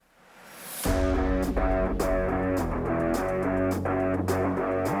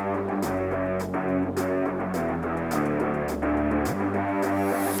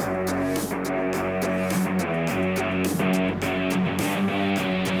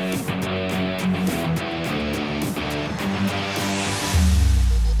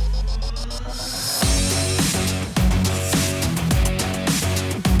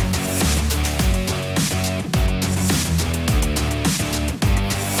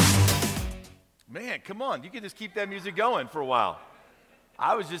Man, come on. You can just keep that music going for a while.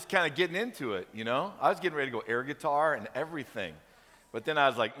 I was just kind of getting into it, you know. I was getting ready to go air guitar and everything. But then I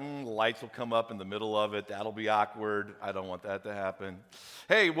was like, the lights will come up in the middle of it. That'll be awkward. I don't want that to happen.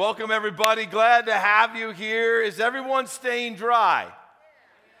 Hey, welcome everybody. Glad to have you here. Is everyone staying dry?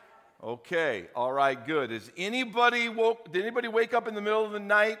 Okay, all right, good. Did anybody wake up in the middle of the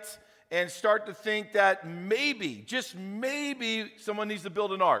night and start to think that maybe, just maybe, someone needs to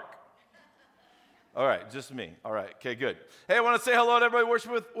build an ark? All right, just me. All right, okay, good. Hey, I want to say hello to everybody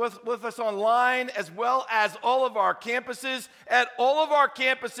worshiping with us online, as well as all of our campuses. At all of our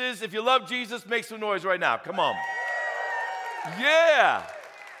campuses, if you love Jesus, make some noise right now. Come on. Yeah.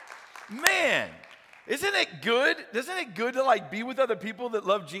 Man, isn't it good? Isn't it good to be with other people that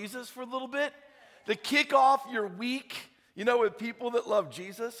love Jesus for a little bit? To kick off your week, with people that love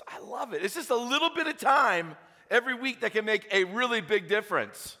Jesus? I love it. It's just a little bit of time every week that can make a really big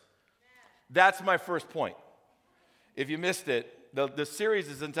difference. That's my first point. If you missed it, the series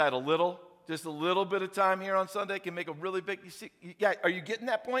is entitled Little. Just a little bit of time here on Sunday can make a really big, are you getting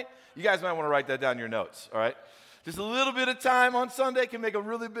that point? You guys might want to write that down in your notes, all right? Just a little bit of time on Sunday can make a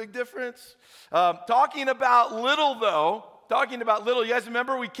really big difference. Talking about little, you guys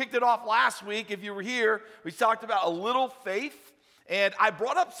remember we kicked it off last week. If you were here, we talked about a little faith, and I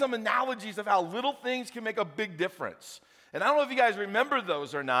brought up some analogies of how little things can make a big difference. And I don't know if you guys remember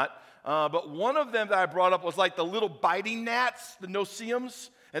those or not, but one of them that I brought up was like the little biting gnats, the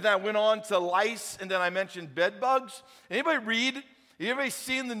no-see-ums, and then I went on to lice, and then I mentioned bed bugs. Anybody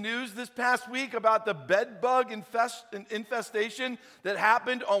seen the news this past week about the bed bug infestation that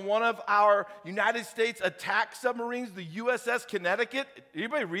happened on one of our United States attack submarines, the USS Connecticut?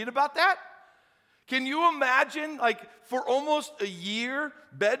 Anybody read about that? Can you imagine, for almost a year,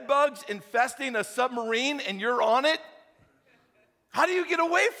 bed bugs infesting a submarine and you're on it? How do you get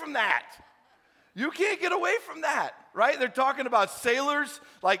away from that? You can't get away from that, right? They're talking about sailors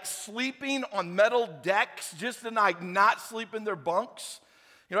sleeping on metal decks just to not sleep in their bunks.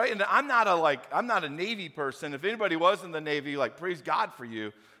 And I'm not a Navy person. If anybody was in the Navy, praise God for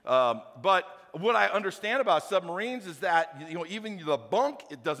you. But what I understand about submarines is that, even the bunk,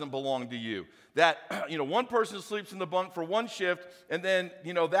 it doesn't belong to you. That, one person sleeps in the bunk for one shift, and then,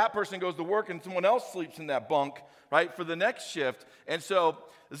 that person goes to work and someone else sleeps in that bunk, right, for the next shift. And so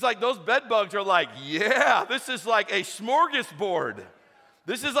it's those bed bugs are yeah, this is like a smorgasbord.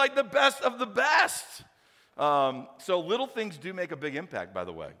 This is the best of the best. So little things do make a big impact, by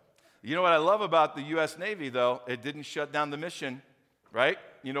the way. You know what I love about the U.S. Navy, though? It didn't shut down the mission, right?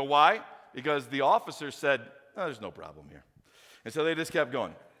 You know why? Because the officers said, there's no problem here. And so they just kept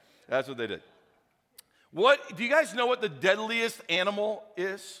going. That's what they did. Do you guys know what the deadliest animal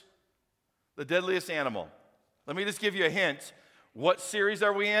is? The deadliest animal. Let me just give you a hint. What series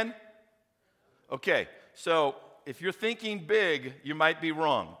are we in? Okay, so if you're thinking big, you might be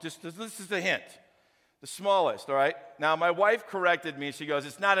wrong. This is a hint. The smallest, all right? Now, my wife corrected me. She goes,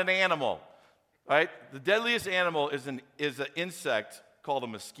 it's not an animal, right? The deadliest animal is an insect called a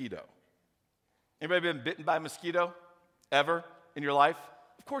mosquito. Anybody been bitten by a mosquito ever in your life?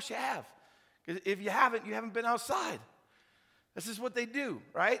 Of course you have. Because if you haven't been outside. This is what they do,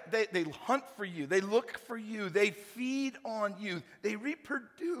 right? They hunt for you. They look for you. They feed on you. They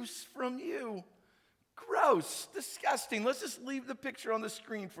reproduce from you. Gross, disgusting. Let's just leave the picture on the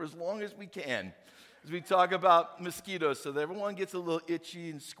screen for as long as we can as we talk about mosquitoes so that everyone gets a little itchy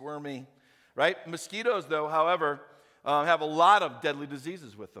and squirmy, right? Mosquitoes, though, however, have a lot of deadly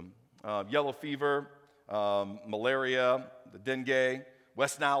diseases with them. Yellow fever, malaria, the dengue,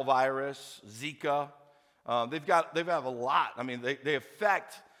 West Nile virus, Zika. They have a lot. I mean, they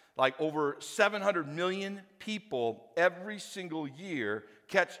affect over 700 million people every single year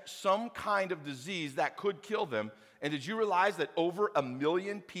catch some kind of disease that could kill them. And did you realize that over 1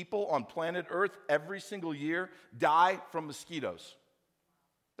 million people on planet Earth every single year die from mosquitoes?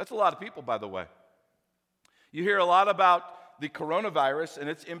 That's a lot of people, by the way. You hear a lot about the coronavirus and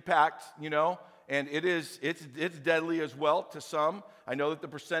its impact, and it's deadly as well to some. I know that the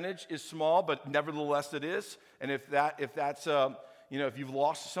percentage is small, but nevertheless it is. And if you've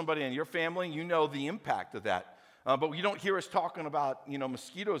lost somebody in your family, you know the impact of that. But you don't hear us talking about,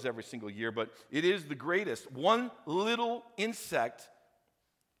 mosquitoes every single year, but it is the greatest. One little insect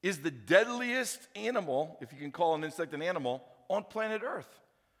is the deadliest animal, if you can call an insect an animal, on planet Earth.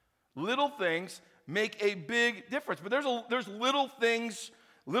 Little things make a big difference. But there's little things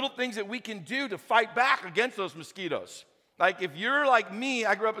that we can do to fight back against those mosquitoes. Like if you're like me,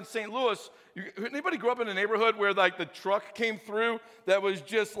 I grew up in St. Louis. Anybody grew up in a neighborhood where like the truck came through that was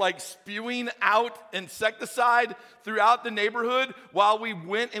just like spewing out insecticide throughout the neighborhood while we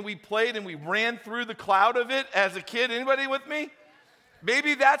went and we played and we ran through the cloud of it as a kid? Anybody with me?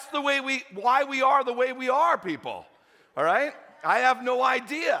 Maybe that's why we are the way we are, people. All right? I have no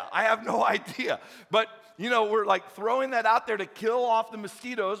idea. But, we're like throwing that out there to kill off the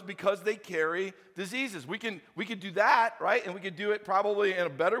mosquitoes because they carry diseases. We can do that, right? And we could do it probably in a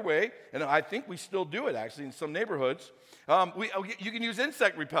better way. And I think we still do it, actually, in some neighborhoods. You can use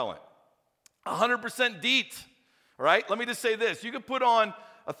insect repellent. 100% DEET, right? Let me just say this. You can put on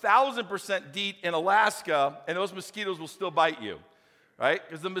 1,000% DEET in Alaska, and those mosquitoes will still bite you. Right?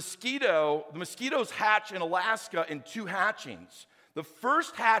 Because the mosquitoes hatch in Alaska in 2 hatchings. The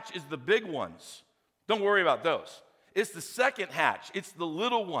first hatch is the big ones. Don't worry about those. It's the second hatch. It's the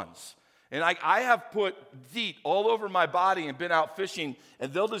little ones. And I have put DEET all over my body and been out fishing,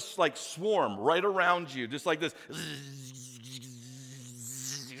 and they'll just like swarm right around you, just like this.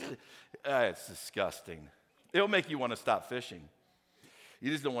 It's disgusting. It'll make you want to stop fishing. You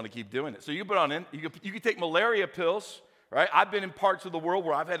just don't want to keep doing it. So you put on in. You can take malaria pills. Right? I've been in parts of the world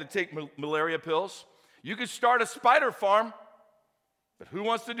where I've had to take malaria pills. You could start a spider farm, but who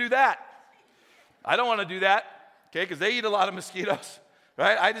wants to do that? I don't want to do that, okay, because they eat a lot of mosquitoes,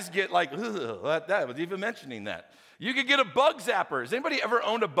 right? I just get like, ugh, that was even mentioning that. You could get a bug zapper. Has anybody ever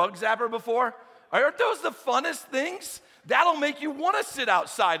owned a bug zapper before? Aren't those the funnest things? That'll make you want to sit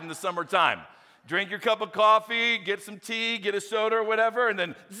outside in the summertime. Drink your cup of coffee, get some tea, get a soda or whatever, and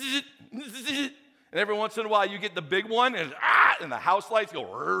then zzz. And every once in a while, you get the big one, and the house lights go,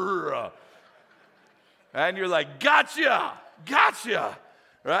 rrr. And you're like, gotcha,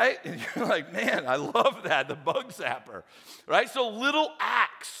 right? And you're like, man, I love that, the bug zapper, right? So little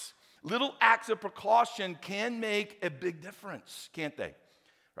acts of precaution can make a big difference, can't they?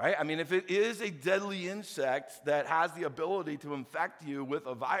 Right? I mean, if it is a deadly insect that has the ability to infect you with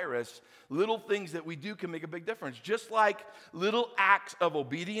a virus, little things that we do can make a big difference. Just like little acts of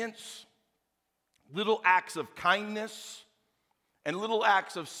obedience, little acts of kindness, and little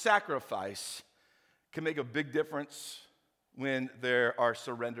acts of sacrifice can make a big difference when they are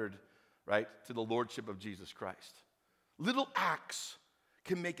surrendered, right, to the lordship of Jesus Christ. Little acts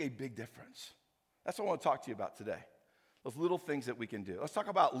can make a big difference. That's what I want to talk to you about today. Those little things that we can do. Let's talk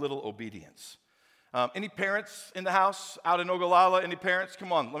about little obedience. Any parents in the house out in Ogallala? Any parents?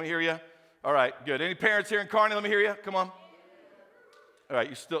 Come on, let me hear you. All right, good. Any parents here in Kearney? Let me hear you. Come on. All right,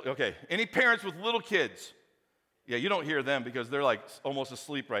 you still, okay. Any parents with little kids? Yeah, you don't hear them because they're like almost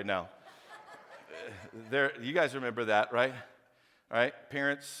asleep right now. You guys remember that, right? All right,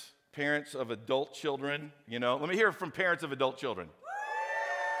 parents of adult children, Let me hear from parents of adult children.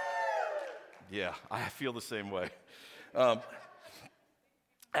 Yeah, I feel the same way.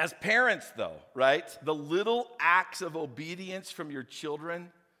 As parents, though, right, the little acts of obedience from your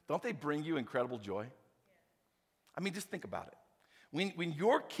children, don't they bring you incredible joy? I mean, just think about it. When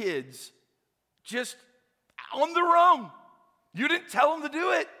your kids just on their own, you didn't tell them to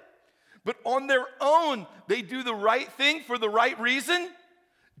do it, but on their own, they do the right thing for the right reason,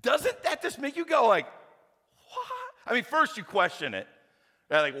 doesn't that just make you go like, what? I mean, first you question it.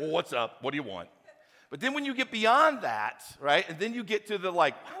 They're like, well, what's up? What do you want? But then when you get beyond that, right, and then you get to the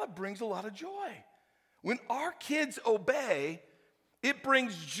like, wow, it brings a lot of joy. When our kids obey, it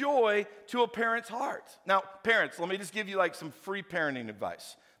brings joy to a parent's heart. Now, parents, let me just give you like some free parenting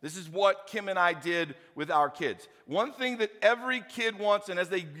advice. This is what Kim and I did with our kids. One thing that every kid wants, and as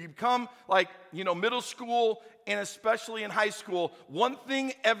they become like, middle school and especially in high school, one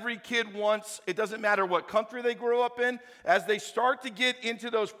thing every kid wants, it doesn't matter what country they grow up in, as they start to get into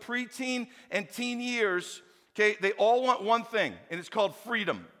those preteen and teen years, okay, they all want one thing, and it's called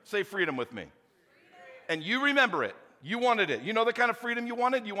freedom. Say freedom with me. And you remember it. You wanted it. You know the kind of freedom you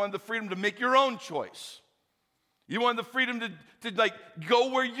wanted? You wanted the freedom to make your own choice. You wanted the freedom to like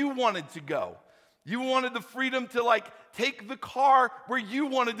go where you wanted to go. You wanted the freedom to like take the car where you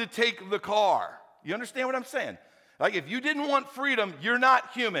wanted to take the car. You understand what I'm saying? Like if you didn't want freedom, you're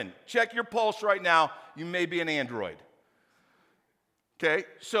not human. Check your pulse right now. You may be an android. Okay?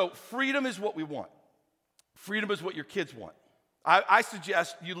 So freedom is what we want. Freedom is what your kids want. I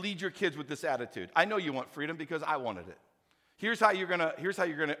suggest you lead your kids with this attitude. I know you want freedom because I wanted it. Here's how you're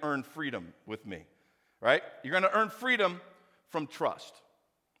gonna earn freedom with me, right? You're gonna earn freedom from trust.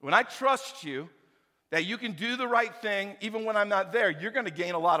 When I trust you that you can do the right thing even when I'm not there, you're gonna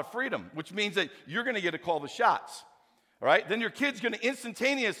gain a lot of freedom, which means that you're gonna get to call the shots, all right? Then your kid's gonna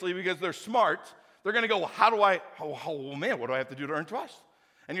instantaneously, because they're smart, they're gonna go, well, what do I have to do to earn trust?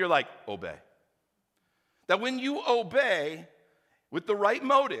 And you're like, obey. that when you obey with the right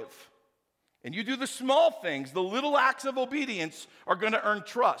motive and you do the small things, the little acts of obedience are going to earn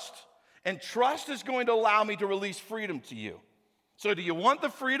trust. And trust is going to allow me to release freedom to you. So do you want the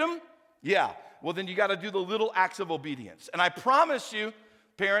freedom? Yeah. Well, then you got to do the little acts of obedience. And I promise you,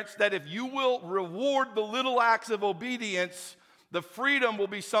 parents, that if you will reward the little acts of obedience, the freedom will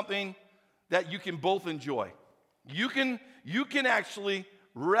be something that you can both enjoy. You can actually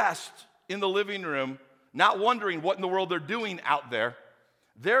rest in the living room, not wondering what in the world they're doing out there.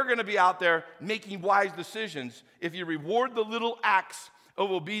 They're going to be out there making wise decisions if you reward the little acts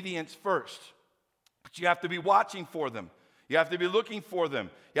of obedience first. But you have to be watching for them. You have to be looking for them.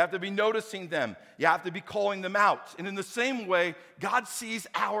 You have to be noticing them. You have to be calling them out. And in the same way, God sees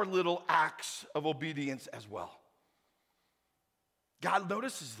our little acts of obedience as well. God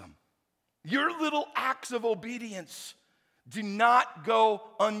notices them. Your little acts of obedience do not go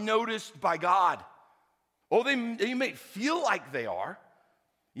unnoticed by God. Oh, they may feel like they are.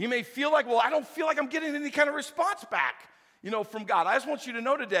 You may feel like, well, I don't feel like I'm getting any kind of response back, from God. I just want you to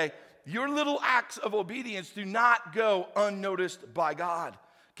know today, your little acts of obedience do not go unnoticed by God.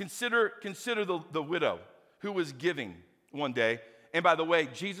 Consider the widow who was giving one day. And by the way,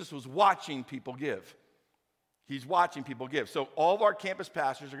 Jesus was watching people give. He's watching people give. So all of our campus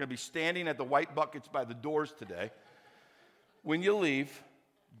pastors are going to be standing at the white buckets by the doors today. When you leave,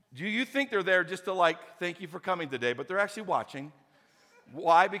 do you think they're there just to thank you for coming today, but they're actually watching?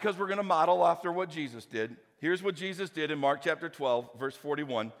 Why? Because we're going to model after what Jesus did. Here's what Jesus did in Mark chapter 12, verse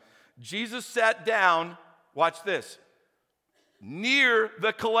 41. Jesus sat down, watch this, near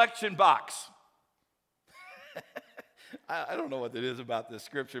the collection box. I don't know what it is about this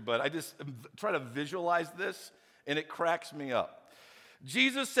scripture, but I just try to visualize this, and it cracks me up.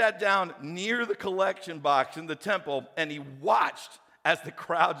 Jesus sat down near the collection box in the temple, and he watched as the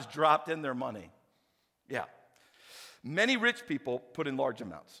crowds dropped in their money. Yeah. Many rich people put in large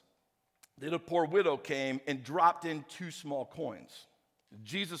amounts. Then a poor widow came and dropped in 2 small coins.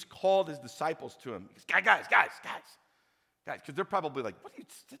 Jesus called his disciples to him. He goes, guys, because they're probably like, what are you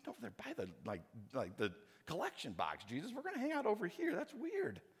sitting over there by the collection box, Jesus? We're going to hang out over here. That's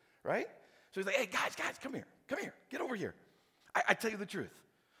weird, right? So he's like, hey, guys, come here, get over here. I tell you the truth.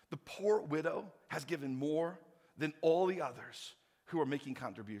 The poor widow has given more than all the others who are making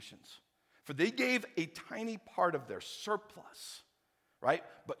contributions. For they gave a tiny part of their surplus, right?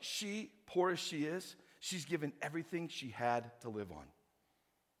 But she, poor as she is, she's given everything she had to live on.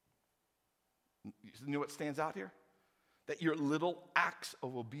 You know what stands out here? That your little acts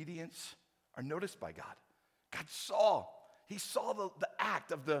of obedience are noticed by God. God saw. He saw the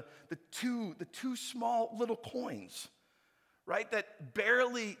act of the two small little coins, right? That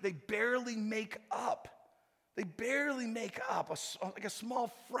they barely make up. They barely make up a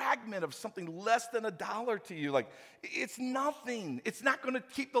small fragment of something less than $1 to you. It's nothing. It's not going to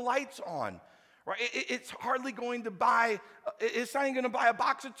keep the lights on, right? It's hardly going to buy. It's not even going to buy a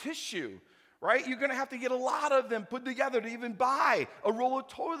box of tissue, right? You're going to have to get a lot of them put together to even buy a roll of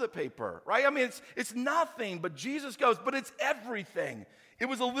toilet paper, right? I mean, it's nothing. But Jesus goes, but it's everything. It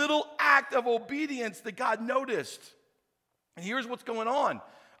was a little act of obedience that God noticed. And here's what's going on.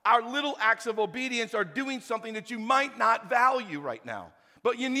 Our little acts of obedience are doing something that you might not value right now,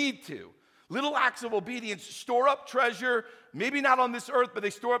 but you need to. Little acts of obedience store up treasure, maybe not on this earth, but they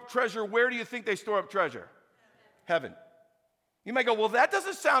store up treasure. Where do you think they store up treasure? Heaven. You might go, well, that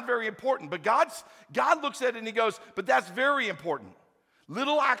doesn't sound very important, but God looks at it and he goes, but that's very important.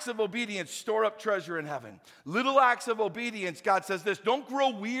 Little acts of obedience store up treasure in heaven. Little acts of obedience, God says this, don't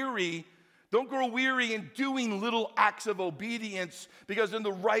grow weary. Don't grow weary in doing little acts of obedience, because in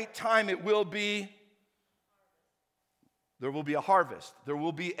the right time there will be a harvest. There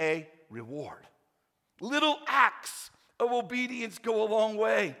will be a reward. Little acts of obedience go a long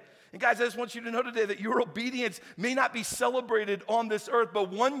way. And guys, I just want you to know today that your obedience may not be celebrated on this earth,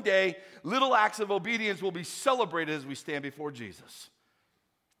 but one day little acts of obedience will be celebrated as we stand before Jesus.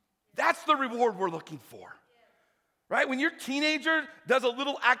 That's the reward we're looking for. Right? When your teenager does a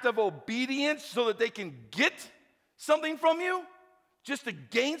little act of obedience so that they can get something from you, just to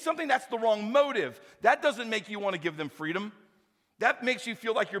gain something, that's the wrong motive. That doesn't make you want to give them freedom. That makes you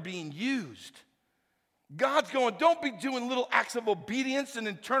feel like you're being used. God's going, don't be doing little acts of obedience and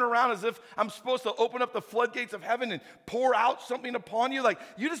then turn around as if I'm supposed to open up the floodgates of heaven and pour out something upon you.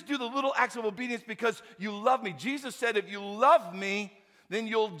 You just do the little acts of obedience because you love me. Jesus said, if you love me, then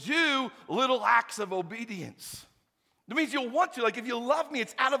you'll do little acts of obedience. It means you'll want to. If you love me,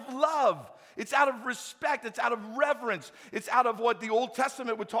 it's out of love. It's out of respect. It's out of reverence. It's out of what the Old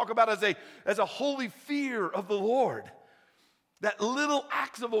Testament would talk about as a holy fear of the Lord. That little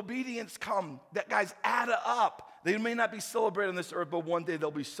acts of obedience come, that guys add up. They may not be celebrated on this earth, but one day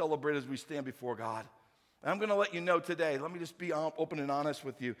they'll be celebrated as we stand before God. And I'm going to let you know today, let me just be open and honest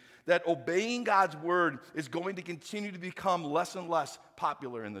with you, that obeying God's word is going to continue to become less and less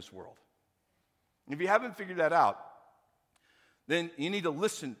popular in this world. And if you haven't figured that out, then you need to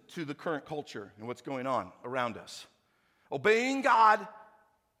listen to the current culture and what's going on around us. Obeying God's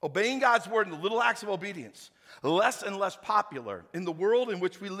word and the little acts of obedience, less and less popular in the world in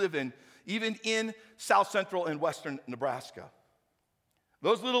which we live in, even in South Central and Western Nebraska.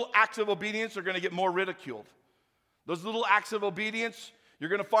 Those little acts of obedience are going to get more ridiculed. Those little acts of obedience, you're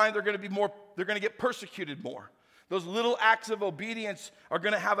going to find they're going to get persecuted more. Those little acts of obedience are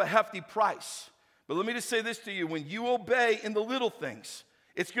going to have a hefty price. But let me just say this to you, when you obey in the little things,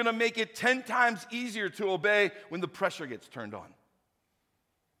 it's going to make it 10 times easier to obey when the pressure gets turned on.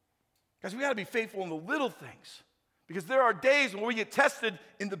 Guys, we got to be faithful in the little things because there are days when we get tested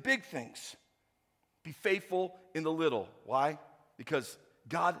in the big things. Be faithful in the little. Why? Because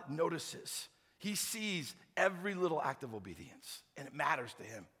God notices. He sees every little act of obedience, and it matters to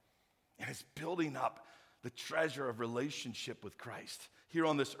him. And it's building up the treasure of relationship with Christ here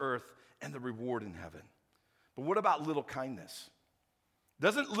on this earth and the reward in heaven. But what about little kindness?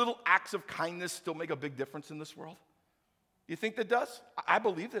 Doesn't little acts of kindness still make a big difference in this world? You think that does? I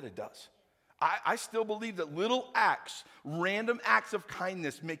believe that it does. I still believe that little acts, random acts of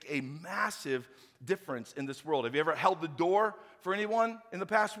kindness make a massive difference in this world. Have you ever held the door for anyone in the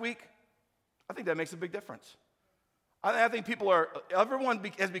past week? I think that makes a big difference. I think everyone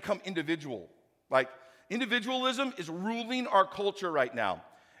has become individual. Like, individualism is ruling our culture right now.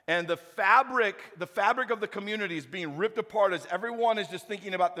 And the fabric of the community is being ripped apart as everyone is just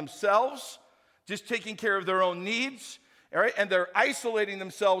thinking about themselves, just taking care of their own needs. All right? And they're isolating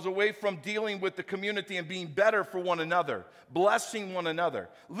themselves away from dealing with the community and being better for one another, blessing one another.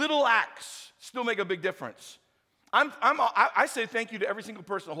 Little acts still make a big difference. I say thank you to every single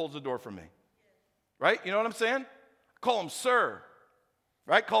person that holds the door for me. Right? You know what I'm saying? Call them sir.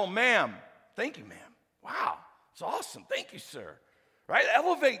 Right? Call them ma'am. Thank you, ma'am. Wow. It's awesome. Thank you, sir. Right?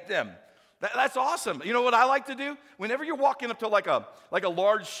 Elevate them. That's awesome. You know what I like to do? Whenever you're walking up to like a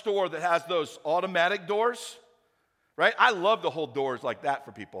large store that has those automatic doors, right? I love to hold doors like that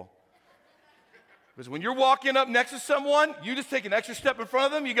for people. Because when you're walking up next to someone, you just take an extra step in front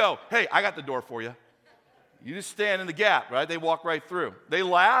of them, you go, hey, I got the door for you. You just stand in the gap, right? They walk right through. They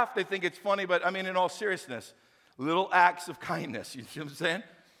laugh, they think it's funny, but I mean, in all seriousness, little acts of kindness, you see what I'm saying?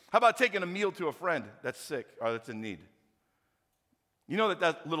 How about taking a meal to a friend that's sick or that's in need? You know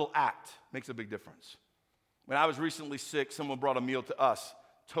that little act makes a big difference. When I was recently sick, someone brought a meal to us.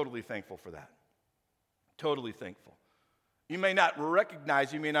 Totally thankful for that. Totally thankful. You may not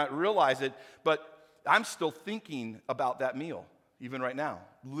recognize, you may not realize it, but I'm still thinking about that meal, even right now.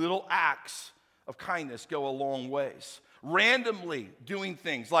 Little acts of kindness go a long ways. Randomly doing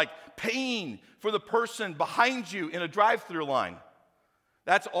things like paying for the person behind you in a drive-through line.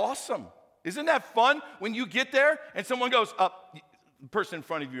 That's awesome. Isn't that fun when you get there and someone goes, the person in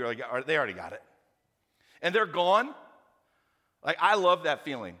front of you, they already got it. And they're gone. Like, I love that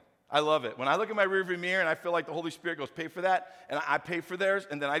feeling. I love it. When I look in my rearview mirror and I feel like the Holy Spirit goes, pay for that, and I pay for theirs,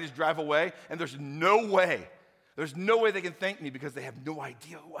 and then I just drive away, and there's no way they can thank me because they have no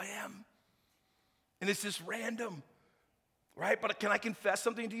idea who I am. And it's just random, right? But can I confess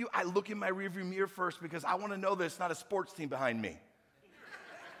something to you? I look in my rearview mirror first because I want to know that it's not a sports team behind me.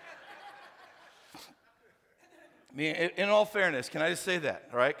 I mean, in all fairness, can I just say that,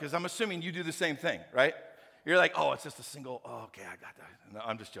 all right? Because I'm assuming you do the same thing, right? You're like, oh, it's just a single, okay, I got that. No,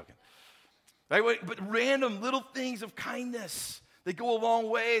 I'm just joking. Right? But random little things of kindness, they go a long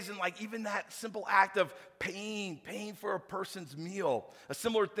ways. And like even that simple act of paying for a person's meal. A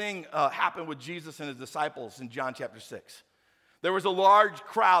similar thing happened with Jesus and his disciples in John chapter 6. There was a large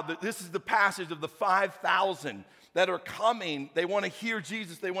crowd. This is the passage of the 5,000 that are coming. They want to hear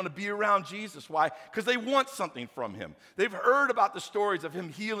Jesus. They want to be around Jesus. Why? Because they want something from him. They've heard about the stories of him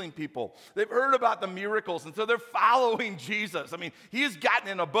healing people. They've heard about the miracles, and so they're following Jesus. I mean, he has gotten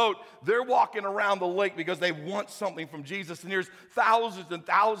in a boat. They're walking around the lake because they want something from Jesus, and here's thousands and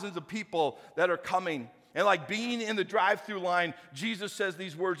thousands of people that are coming. And like being in the drive-through line, Jesus says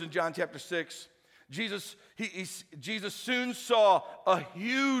these words in John chapter 6. Jesus soon saw a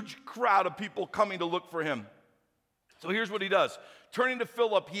huge crowd of people coming to look for him. So here's what he does. Turning to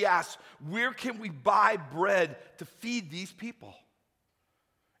Philip, he asks, where can we buy bread to feed these people?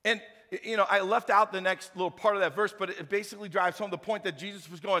 And, you know, I left out the next little part of that verse, but it basically drives home the point that Jesus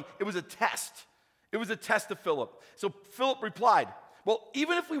was going, it was a test. It was a test to Philip. So Philip replied, well,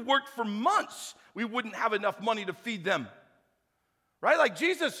 even if we worked for months, we wouldn't have enough money to feed them. right? Like,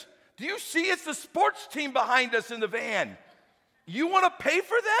 Jesus, do you see it's the sports team behind us in the van? You want to pay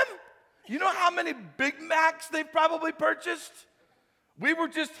for them? You know how many Big Macs they've probably purchased? We were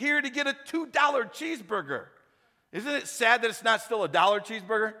just here to get a $2 cheeseburger. Isn't it sad that it's not still a $1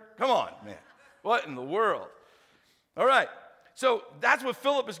 cheeseburger? Come on, man. What in the world? All right. So that's what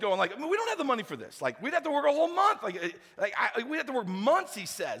Philip is going like. I mean, we don't have the money for this. Like, we'd have to work a whole month. We'd have to work months, he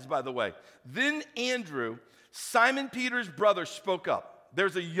says, by the way. Then Andrew, Simon Peter's brother, spoke up.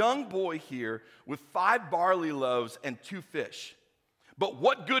 There's a young boy here with 5 barley loaves and 2 fish. But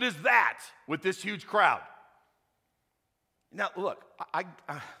what good is that with this huge crowd? Now, look, I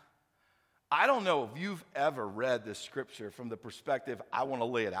don't know if you've ever read this scripture from the perspective I want to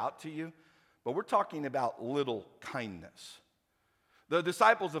lay it out to you, but we're talking about little kindness. The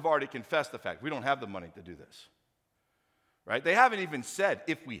disciples have already confessed the fact we don't have the money to do this, right? They haven't even said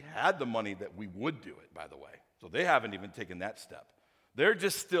if we had the money that we would do it, by the way. So they haven't even taken that step. They're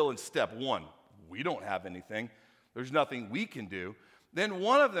just still in step 1. We don't have anything. There's nothing we can do. Then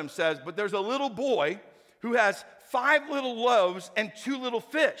one of them says, but there's a little boy who has 5 little loaves and 2 little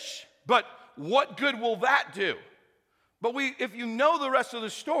fish. But what good will that do? But if you know the rest of the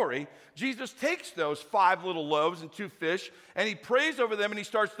story, Jesus takes those 5 little loaves and 2 fish, and he prays over them, and he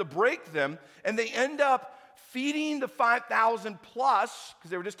starts to break them, and they end up feeding the 5,000 plus,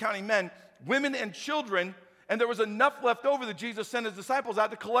 because they were just counting men, women and children, and there was enough left over that Jesus sent his disciples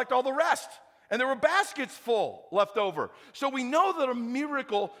out to collect all the rest. And there were baskets full left over. So we know that a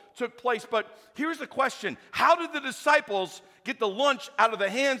miracle took place, but here's the question. How did the disciples get the lunch out of the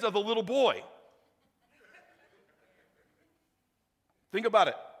hands of the little boy? Think about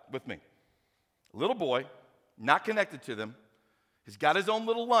it with me. A little boy, not connected to them, has got his own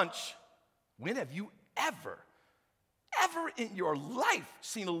little lunch. When have you ever in your life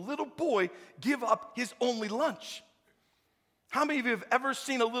seen a little boy give up his only lunch? How many of you have ever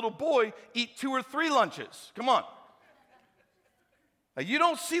seen a little boy eat 2 or 3 lunches? Come on. Now, you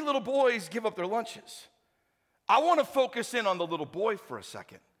don't see little boys give up their lunches. I want to focus in on the little boy for a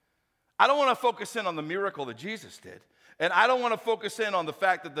second. I don't want to focus in on the miracle that Jesus did. And I don't want to focus in on the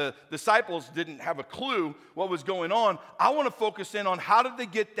fact that the disciples didn't have a clue what was going on. I want to focus in on how did they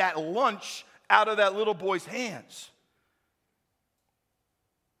get that lunch out of that little boy's hands.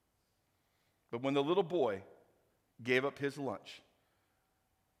 But when the little boy gave up his lunch,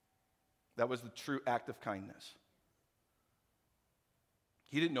 that was the true act of kindness.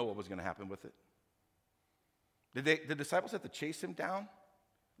 He didn't know what was going to happen with it. Did the disciples have to chase him down,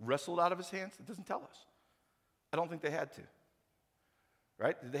 wrestle it out of his hands? It doesn't tell us. I don't think they had to.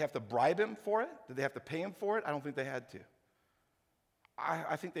 Right? Did they have to bribe him for it? Did they have to pay him for it? I don't think they had to.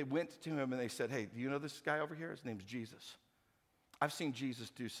 I think they went to him and they said, hey, do you know this guy over here? His name's Jesus. I've seen Jesus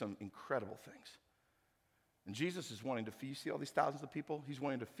do some incredible things. And Jesus is wanting to feed. You see all these thousands of people? He's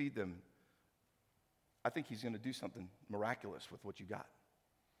wanting to feed them. I think he's going to do something miraculous with what you got.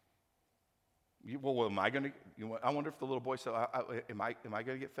 Well, am I going to? I wonder if the little boy said, am I going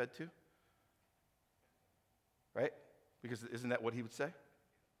to get fed too? Right? Because isn't that what he would say?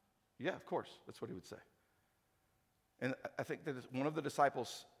 Yeah, of course. That's what he would say. And I think that one of the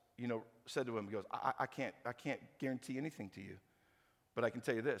disciples, said to him, he goes, I can't guarantee anything to you, but I can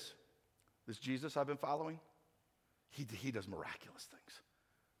tell you this Jesus I've been following, he does miraculous things.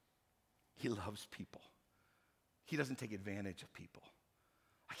 He loves people. He doesn't take advantage of people.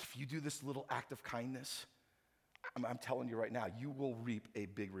 Like if you do this little act of kindness, I'm telling you right now, you will reap a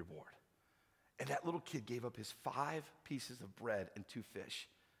big reward. And that little kid gave up his 5 pieces of bread and 2 fish.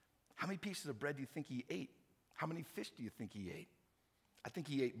 How many pieces of bread do you think he ate? How many fish do you think he ate? I think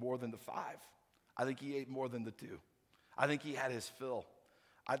he ate more than the 5. I think he ate more than the 2. I think he had his fill.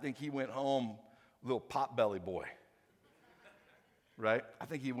 I think he went home a little pot-belly boy, right? I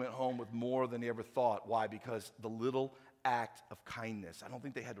think he went home with more than he ever thought. Why? Because the little act of kindness. I don't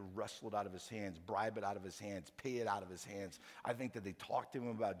think they had to wrestle it out of his hands, bribe it out of his hands, pay it out of his hands. I think that they talked to him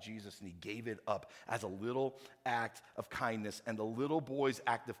about Jesus and he gave it up as a little act of kindness. And the little boy's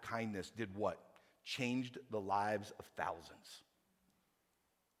act of kindness did what? Changed the lives of thousands.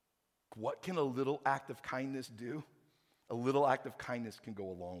 What can a little act of kindness do? A little act of kindness can go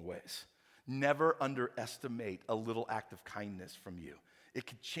a long ways. Never underestimate a little act of kindness from you. It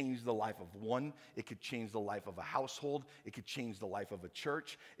could change the life of one. It could change the life of a household. It could change the life of a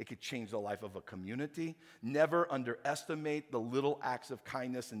church. It could change the life of a community. Never underestimate the little acts of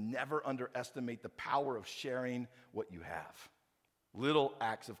kindness and never underestimate the power of sharing what you have. Little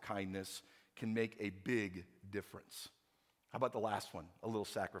acts of kindness can make a big difference. How about the last one? A little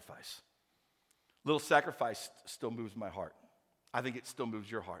sacrifice. Little sacrifice still moves my heart. I think it still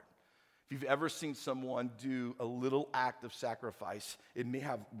moves your heart. If you've ever seen someone do a little act of sacrifice, it may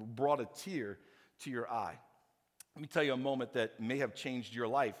have brought a tear to your eye. Let me tell you a moment that may have changed your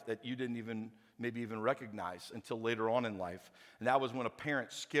life that you didn't maybe even recognize until later on in life. And that was when a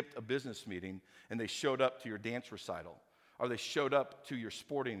parent skipped a business meeting and they showed up to your dance recital, or they showed up to your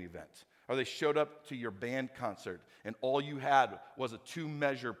sporting event, or they showed up to your band concert, and all you had was a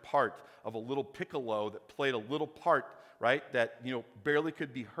 2-measure part of a little piccolo that played a little part, right, that, barely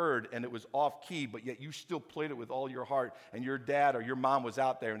could be heard, and it was off key, but yet you still played it with all your heart, and your dad or your mom was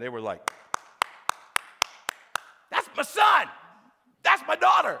out there, and they were like, that's my son, that's my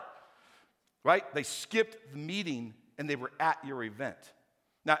daughter, right? They skipped the meeting, and they were at your event.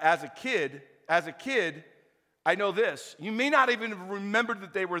 Now, as a kid, I know this, you may not even have remembered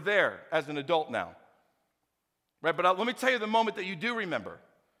that they were there as an adult now, right? But let me tell you the moment that you do remember.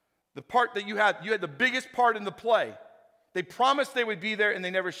 The part that you had the biggest part in the play. They promised they would be there and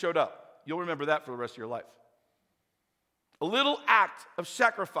they never showed up. You'll remember that for the rest of your life. A little act of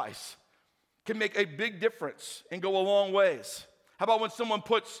sacrifice can make a big difference and go a long ways. How about when someone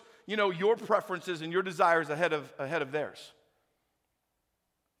puts, your preferences and your desires ahead of theirs?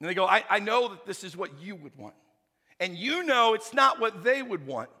 And they go, I know that this is what you would want. And it's not what they would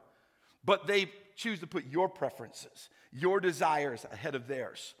want, but they choose to put your preferences, your desires ahead of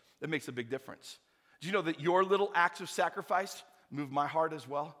theirs. That makes a big difference. Do you know that your little acts of sacrifice move my heart as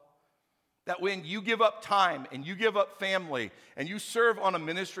well? That when you give up time and you give up family and you serve on a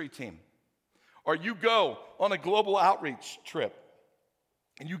ministry team, or you go on a global outreach trip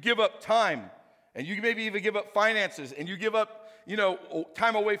and you give up time and you maybe even give up finances and you give up,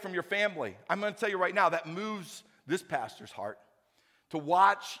 time away from your family, I'm going to tell you right now, that moves this pastor's heart. To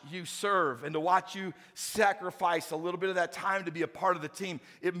watch you serve and to watch you sacrifice a little bit of that time to be a part of the team,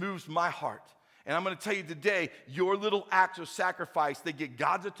 it moves my heart. And I'm going to tell you today, your little acts of sacrifice, they get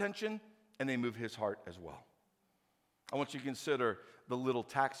God's attention and they move his heart as well. I want you to consider the little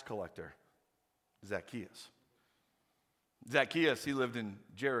tax collector, Zacchaeus. Zacchaeus, he lived in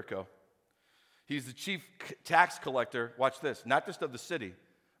Jericho. He's the chief tax collector, watch this, not just of the city,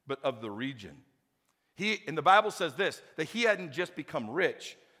 but of the region. And the Bible says this, that he hadn't just become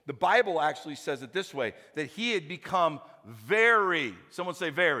rich. The Bible actually says it this way, that he had become very, someone say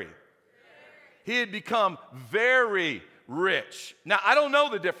very. He had become very rich. Now, I don't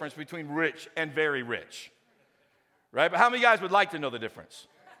know the difference between rich and very rich, right? But how many guys would like to know the difference?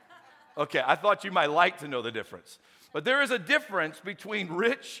 Okay, I thought you might like to know the difference. But there is a difference between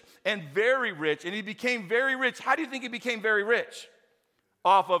rich and very rich, and he became very rich. How do you think he became very rich?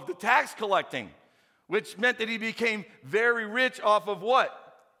 Off of the tax collecting, which meant that he became very rich off of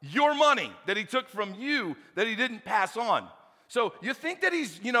what? Your money that he took from you that he didn't pass on. So you think that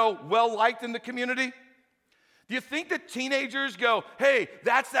he's, well-liked in the community? Do you think that teenagers go, hey,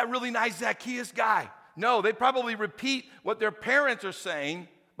 that's that really nice Zacchaeus guy? No, they probably repeat what their parents are saying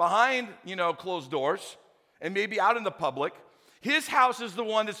behind, closed doors and maybe out in the public. His house is the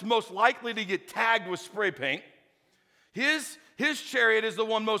one that's most likely to get tagged with spray paint. His chariot is the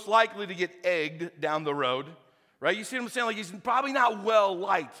one most likely to get egged down the road, right? You see what I'm saying? Like he's probably not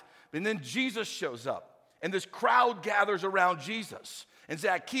well-liked. And then Jesus shows up, and this crowd gathers around Jesus. And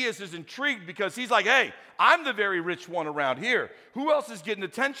Zacchaeus is intrigued because he's like, hey, I'm the very rich one around here. Who else is getting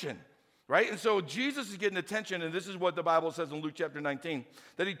attention, right? And so Jesus is getting attention, and this is what the Bible says in Luke chapter 19,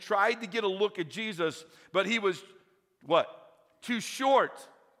 that he tried to get a look at Jesus, but he was, too short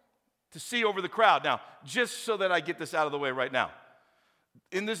to see over the crowd. Now, just so that I get this out of the way right now,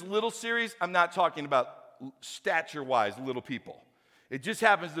 in this little series, I'm not talking about stature-wise little people. It just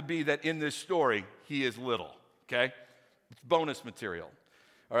happens to be that in this story, he is little, okay? It's bonus material,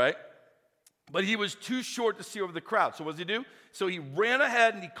 all right? But he was too short to see over the crowd. So what does he do? So he ran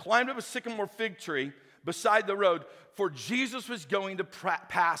ahead and he climbed up a sycamore fig tree beside the road, for Jesus was going to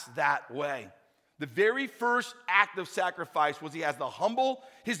pass that way. The very first act of sacrifice was he has to humble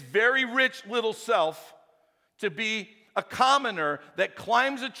his very rich little self to be a commoner that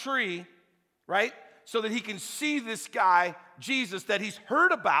climbs a tree, right? So that he can see this guy, Jesus, that he's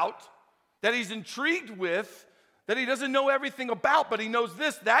heard about, that he's intrigued with, that he doesn't know everything about, but he knows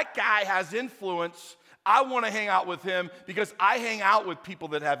this, that guy has influence. I want to hang out with him because I hang out with people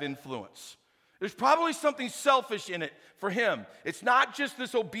that have influence. There's probably something selfish in it for him. It's not just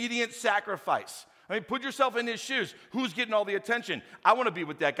this obedient sacrifice. I mean, put yourself in his shoes. Who's getting all the attention? I want to be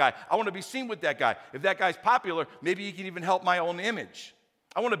with that guy. I want to be seen with that guy. If that guy's popular, maybe he can even help my own image.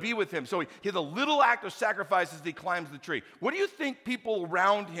 I want to be with him. So he had a little act of sacrifice as he climbs the tree. What do you think people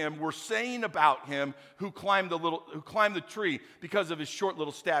around him were saying about him who climbed the tree because of his short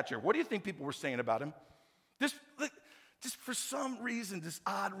little stature? What do you think people were saying about him? Just for some reason, this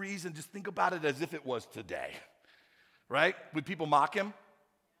odd reason, just think about it as if it was today, right? Would people mock him?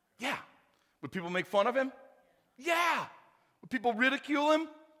 Yeah. Would people make fun of him? Yeah. Would people ridicule him?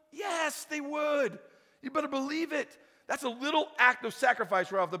 Yes, they would. You better believe it. That's a little act of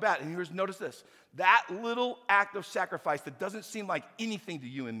sacrifice right off the bat. And notice this. That little act of sacrifice that doesn't seem like anything to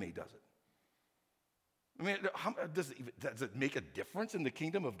you and me, does it? I mean, does it make a difference in the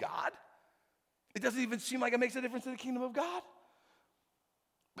kingdom of God? It doesn't even seem like it makes a difference in the kingdom of God.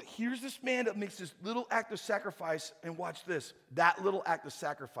 But here's this man that makes this little act of sacrifice, and watch this. That little act of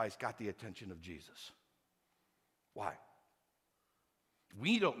sacrifice got the attention of Jesus. Why?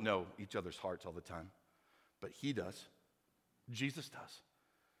 We don't know each other's hearts all the time, but he does. Jesus does.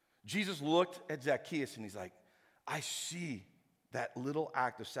 Jesus looked at Zacchaeus and he's like, I see that little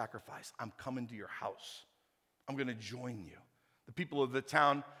act of sacrifice. I'm coming to your house. I'm going to join you. The people of the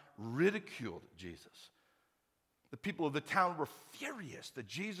town ridiculed Jesus. The people of the town were furious that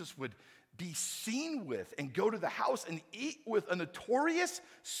Jesus would be seen with and go to the house and eat with a notorious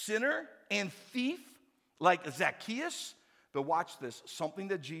sinner and thief like Zacchaeus. But watch this. Something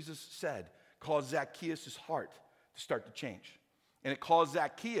that Jesus said caused Zacchaeus' heart to start to change. And it caused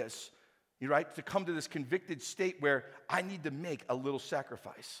Zacchaeus, right, to come to this convicted state where I need to make a little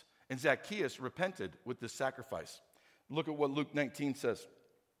sacrifice. And Zacchaeus repented with this sacrifice. Look at what Luke 19 says.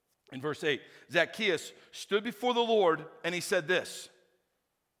 In verse 8, Zacchaeus stood before the Lord and he said this,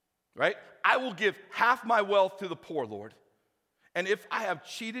 right? I will give half my wealth to the poor, Lord. And if I have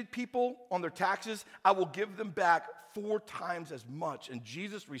cheated people on their taxes, I will give them back 4 times as much. And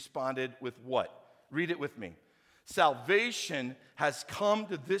Jesus responded with what? Read it with me. Salvation has come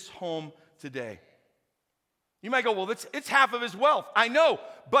to this home today. You might go, well, it's half of his wealth. I know,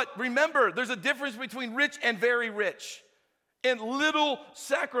 but remember, there's a difference between rich and very rich. And little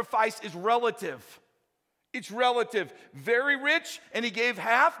sacrifice is relative. It's relative. Very rich, and he gave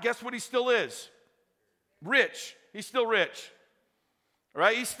half. Guess what he still is? Rich. He's still rich.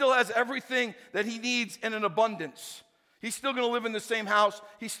 Right? He still has everything that he needs in an abundance. He's still going to live in the same house.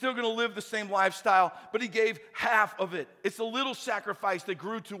 He's still going to live the same lifestyle, but he gave half of it. It's a little sacrifice that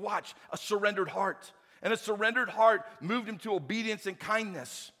grew to, watch, a surrendered heart. And a surrendered heart moved him to obedience and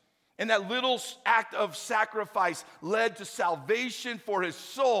kindness. And that little act of sacrifice led to salvation for his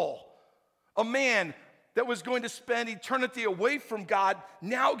soul. A man that was going to spend eternity away from God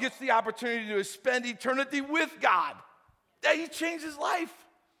now gets the opportunity to spend eternity with God. That he changed his life.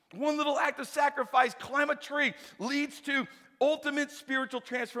 One little act of sacrifice, climb a tree, leads to ultimate spiritual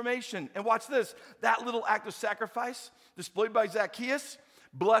transformation. And watch this. That little act of sacrifice displayed by Zacchaeus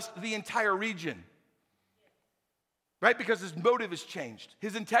blessed the entire region. Right? Because his motive has changed.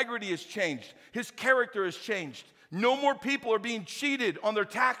 His integrity has changed. His character has changed. No more people are being cheated on their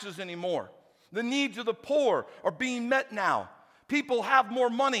taxes anymore. The needs of the poor are being met now. People have more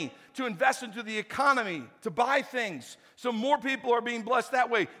money to invest into the economy, to buy things. So more people are being blessed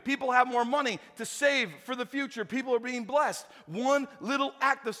that way. People have more money to save for the future. People are being blessed. One little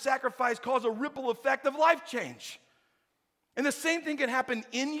act of sacrifice caused a ripple effect of life change. And the same thing can happen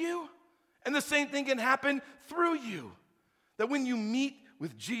in you. And the same thing can happen through you. That when you meet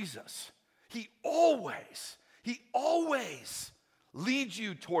with Jesus, he always leads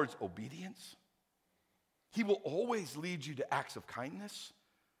you towards obedience. He will always lead you to acts of kindness.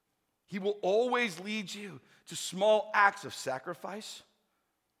 He will always lead you to small acts of sacrifice.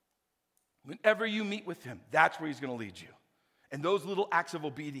 Whenever you meet with him, that's where he's going to lead you. And those little acts of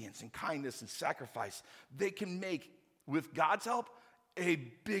obedience and kindness and sacrifice, they can make, with God's help, a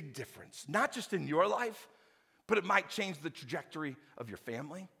big difference, not just in your life, but it might change the trajectory of your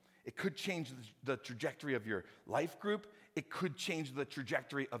family. It could change the trajectory of your life group. It could change the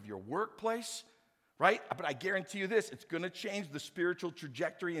trajectory of your workplace, right? But I guarantee you this, it's going to change the spiritual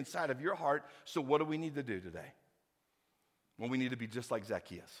trajectory inside of your heart. So what do we need to do today? Well, we need to be just like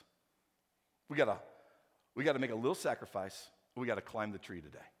Zacchaeus. We got to make a little sacrifice. We got to climb the tree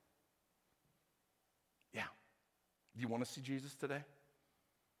today. Yeah. Do you want to see Jesus today?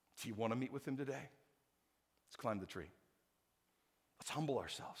 Do you want to meet with him today? Let's climb the tree. Let's humble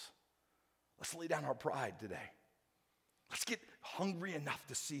ourselves. Let's lay down our pride today. Let's get hungry enough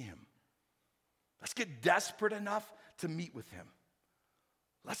to see him. Let's get desperate enough to meet with him.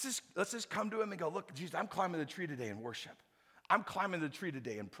 Let's just come to him and go, look, Jesus, I'm climbing the tree today in worship. I'm climbing the tree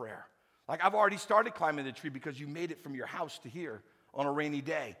today in prayer. Like I've already started climbing the tree because you made it from your house to here on a rainy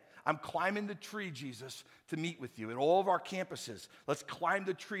day. I'm climbing the tree, Jesus, to meet with you. At all of our campuses, let's climb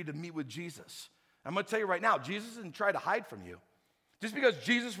the tree to meet with Jesus. I'm going to tell you right now, Jesus didn't try to hide from you. Just because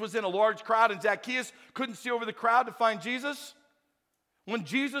Jesus was in a large crowd and Zacchaeus couldn't see over the crowd to find Jesus, When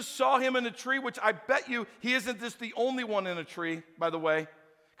Jesus saw him in a tree, which I bet you he isn't just the only one in a tree, by the way,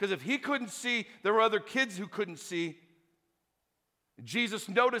 because if he couldn't see, there were other kids who couldn't see. Jesus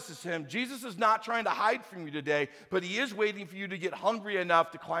notices him. Jesus is not trying to hide from you today, but he is waiting for you to get hungry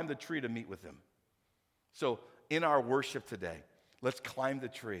enough to climb the tree to meet with him. So in our worship today, let's climb the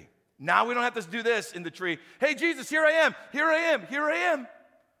tree. Now we don't have to do this in the tree. Hey, Jesus, here I am, here I am, here I am.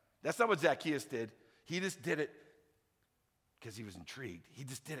 That's not what Zacchaeus did. He just did it because he was intrigued. He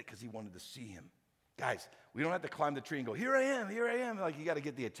just did it because he wanted to see him. Guys, we don't have to climb the tree and go, here I am, here I am. Like you got to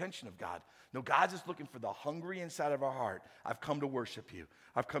get the attention of God. No, God's just looking for the hungry inside of our heart. I've come to worship you.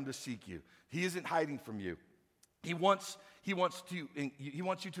 I've come to seek you. He isn't hiding from you. He wants you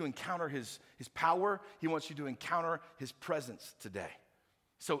to encounter his power. He wants you to encounter his presence today.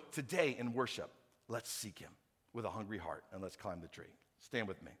 So today in worship, let's seek him with a hungry heart and let's climb the tree. Stand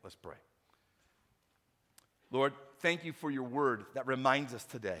with me. Let's pray. Lord, thank you for your word that reminds us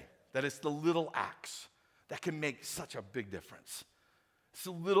today that it's the little acts that can make such a big difference. It's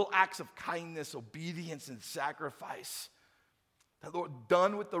the little acts of kindness, obedience, and sacrifice that, Lord,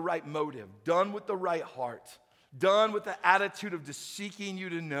 done with the right motive, done with the right heart, done with the attitude of just seeking you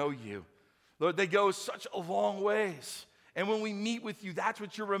to know you. Lord, they go such a long ways. And when we meet with you, that's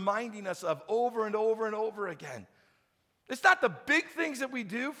what you're reminding us of over and over and over again. It's not the big things that we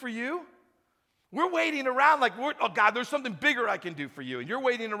do for you. We're waiting around like, oh God, there's something bigger I can do for you. And you're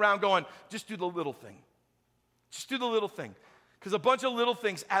waiting around going, just do the little thing. Just do the little thing. Because a bunch of little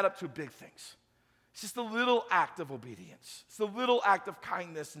things add up to big things. It's just a little act of obedience. It's a little act of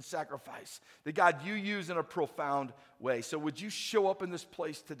kindness and sacrifice that, God, you use in a profound way. So would you show up in this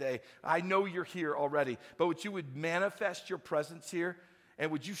place today? I know you're here already, but would you manifest your presence here? And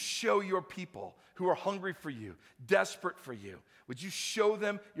would you show your people who are hungry for you, desperate for you, would you show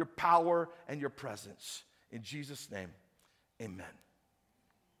them your power and your presence? In Jesus' name, amen.